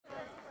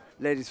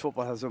ladies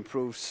football has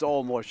improved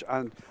so much,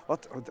 and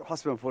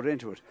what's been put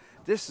into it.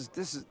 This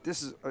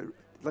is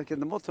like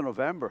in the month of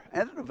November,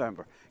 end of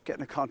November,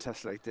 getting a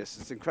contest like this,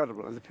 it's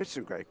incredible, and the pitch is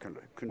in great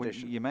condition. When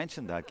you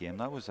mentioned that game,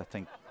 that was, I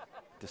think,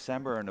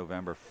 December or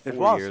November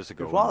 4 years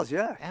ago. It was,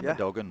 yeah. Emma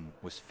Duggan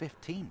was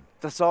 15.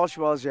 That's all she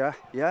was, yeah.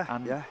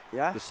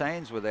 The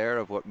signs were there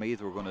of what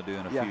Meath were going to do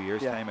in a few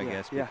years' time, I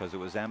guess, because it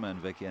was Emma and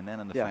Vicky, and then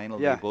in the final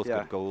they both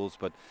got goals.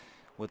 But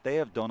what they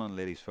have done in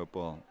ladies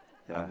football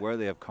and where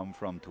they have come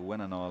from to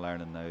win an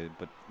All-Ireland now,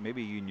 but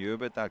maybe you knew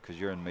about that because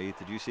you're in Meath.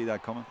 Did you see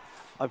that coming?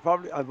 I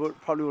probably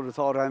would have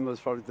thought Emma was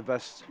probably the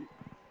best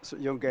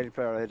young Gaelic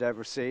player I'd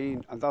ever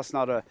seen, and that's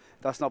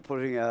not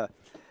putting a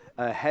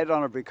head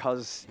on her,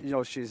 because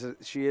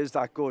she is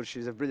that good.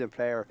 She's a brilliant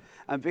player,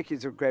 and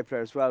Vicky's a great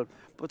player as well.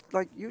 But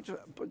like you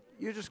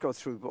just go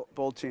through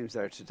both teams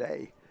there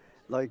today.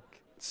 Like,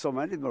 so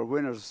many of them are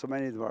winners. So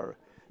many of them are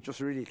just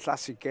really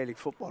classic Gaelic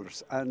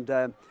footballers.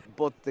 And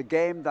but the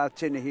game that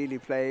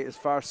Tinahely play is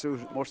far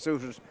more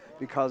suited,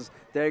 because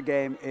their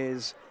game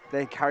is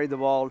they carry the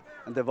ball,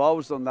 and they've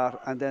always done that.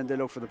 And then they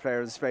look for the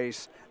player in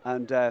space,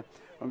 and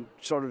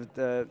sort of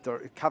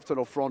the captain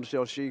up front.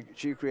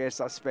 She creates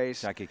that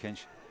space. Jackie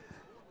Kinch.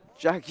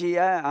 Jackie,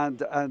 yeah, and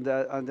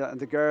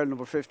the girl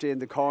number 50 in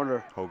the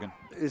corner, Hogan,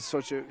 is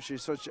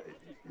she's such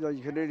a,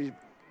 you can really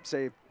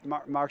say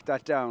mark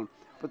that down.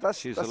 But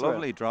she's a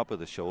lovely drop of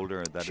the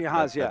shoulder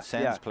that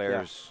sends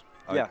players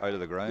out of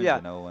the ground.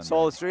 And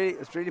so it's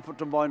really put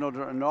Dunboyne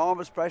under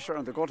enormous pressure,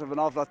 and they're going to have an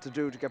awful lot to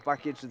do to get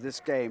back into this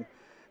game.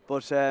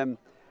 But and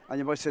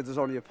you might say there's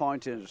only a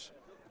point in it.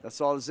 That's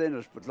all that's in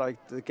it. But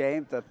like the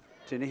game that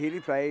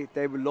Tinahely play,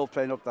 they will love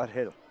playing up that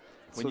hill.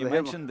 When you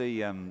mentioned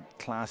the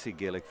classy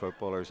Gaelic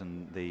footballers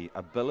and the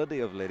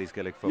ability of ladies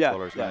Gaelic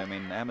footballers, now, I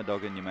mean, Emma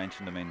Duggan, you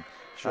mentioned, I mean,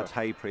 that's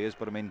high praise,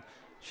 but I mean,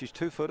 she's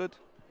two-footed.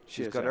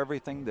 She's got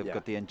everything. They've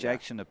got the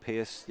injection of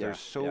pace. There's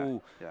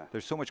so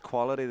much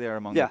quality there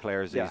among the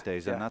players these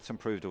days, and that's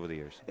improved over the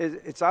years.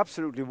 It's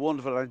absolutely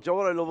wonderful. And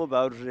what I love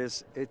about it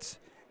is it's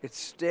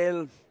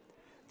still,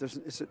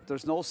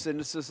 there's no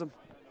cynicism.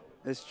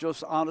 It's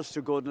just honest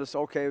to goodness.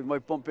 Okay, we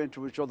might bump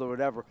into each other,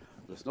 whatever.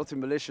 There's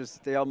nothing malicious.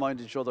 They all mind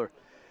each other.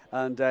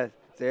 And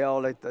they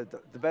all, like the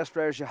best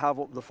players you have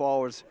up the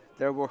forwards,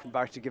 they're working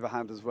back to give a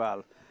hand as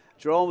well.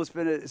 Jerome, it's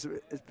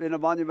been a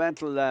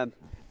monumental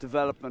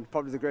development,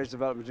 probably the greatest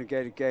development in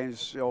Gaelic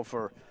Games,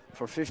 for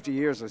 50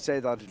 years. I'd say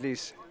that at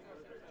least.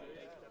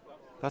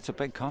 That's a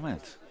big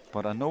comment,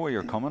 but I know where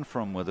you're coming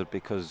from with it,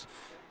 because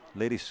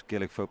ladies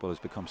Gaelic football has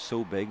become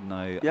so big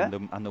now,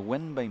 and the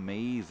win by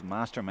Meath,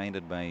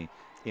 masterminded by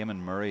Eamon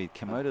Murray,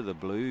 came out of the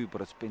blue,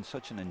 but it's been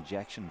such an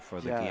injection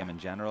for the game in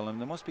general, and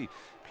there must be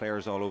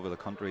players all over the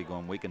country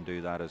going, we can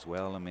do that as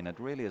well. I mean, it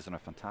really is in a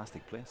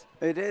fantastic place.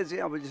 It is,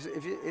 yeah, but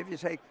if you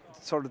take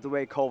sort of the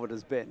way COVID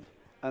has been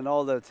and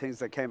all the things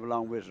that came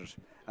along with it,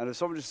 and if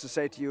someone just to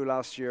say to you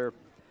last year,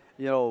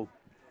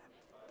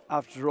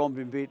 after Jerome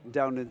being beaten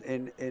down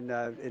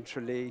in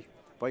Tralee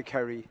by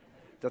Kerry,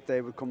 that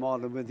they would come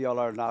on and win the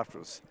All-Ireland after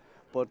us.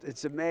 But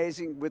it's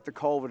amazing with the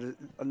COVID,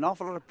 an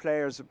awful lot of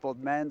players, both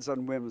men's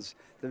and women's,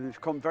 they've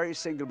become very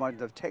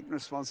single-minded. They've taken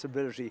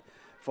responsibility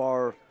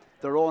for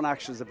their own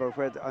actions about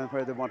where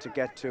they want to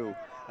get to.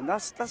 And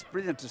that's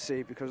brilliant to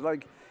see, because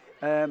like,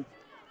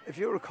 if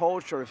you're a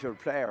coach or if you're a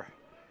player,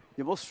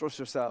 you must trust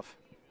yourself.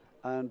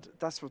 And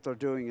that's what they're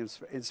doing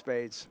in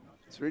spades.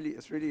 It's really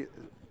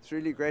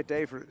a great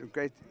day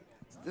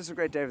this is a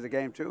great day for the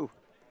game too.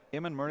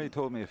 Eamon Murray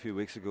told me a few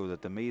weeks ago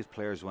that the Meath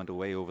players went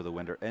away over the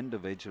winter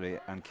individually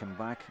and came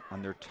back,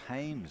 and their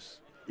times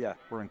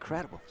were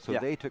incredible. So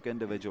they took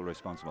individual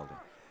responsibility.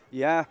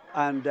 Yeah,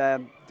 and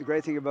the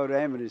great thing about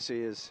Eamon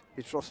is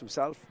he trusts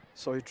himself,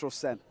 so he trusts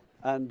them.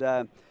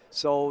 And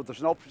so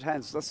there's no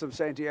pretense. That's what I'm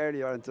saying to you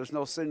earlier, and there's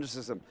no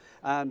cynicism.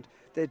 And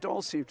they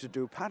don't seem to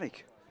do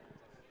panic.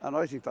 And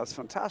I think that's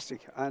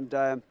fantastic. And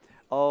the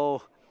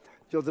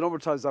number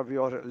of times I've been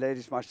out at a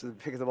ladies' match, they're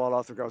picking the ball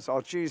off the ground. So,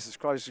 oh, Jesus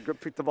Christ, you're going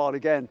to pick the ball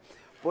again.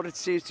 But it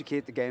seems to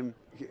keep the game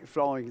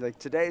flowing. Like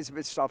today is a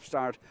bit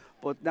stop-start,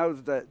 but now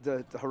that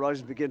the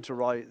horizons begin to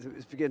rise,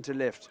 begin to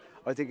lift,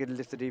 I think it'll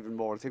lift it even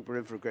more. I think we're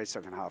in for a great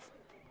second half.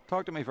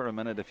 Talk to me for a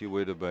minute, if you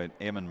would, about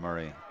Eamon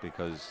Murray,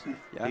 because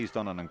he's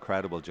done an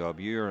incredible job.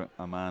 You're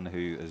a man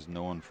who is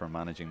known for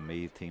managing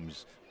Meath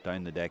teams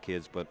down the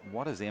decades, but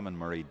what has Eamon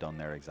Murray done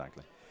there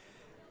exactly?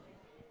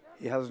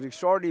 He has an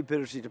extraordinary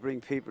ability to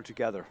bring people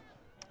together,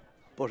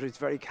 but he's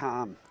very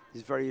calm,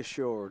 he's very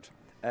assured.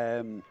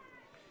 And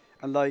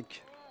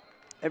like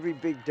every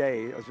big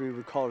day, as we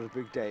would call it a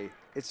big day,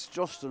 it's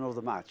just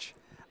another match.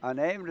 And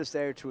Eamon is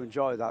there to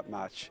enjoy that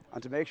match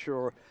and to make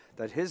sure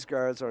that his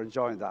girls are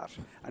enjoying that.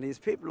 And he has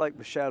people like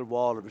Michelle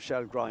Wall or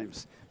Michelle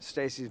Grimes,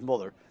 Stacey's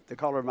mother, they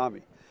call her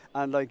Mammy.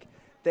 And like,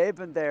 they've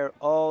been there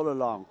all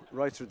along,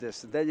 right through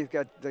this. And then you've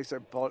got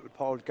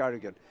Paul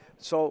Garrigan.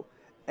 So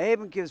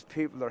Eamon gives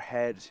people their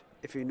head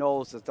if he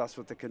knows that that's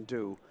what they can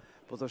do.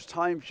 But there's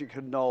times you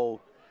can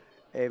know,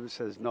 Eamon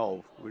says,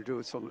 no, we'll do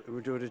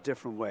it a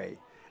different way.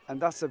 And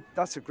that's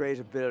a great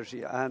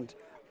ability, and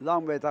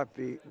long may that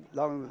be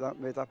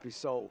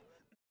so.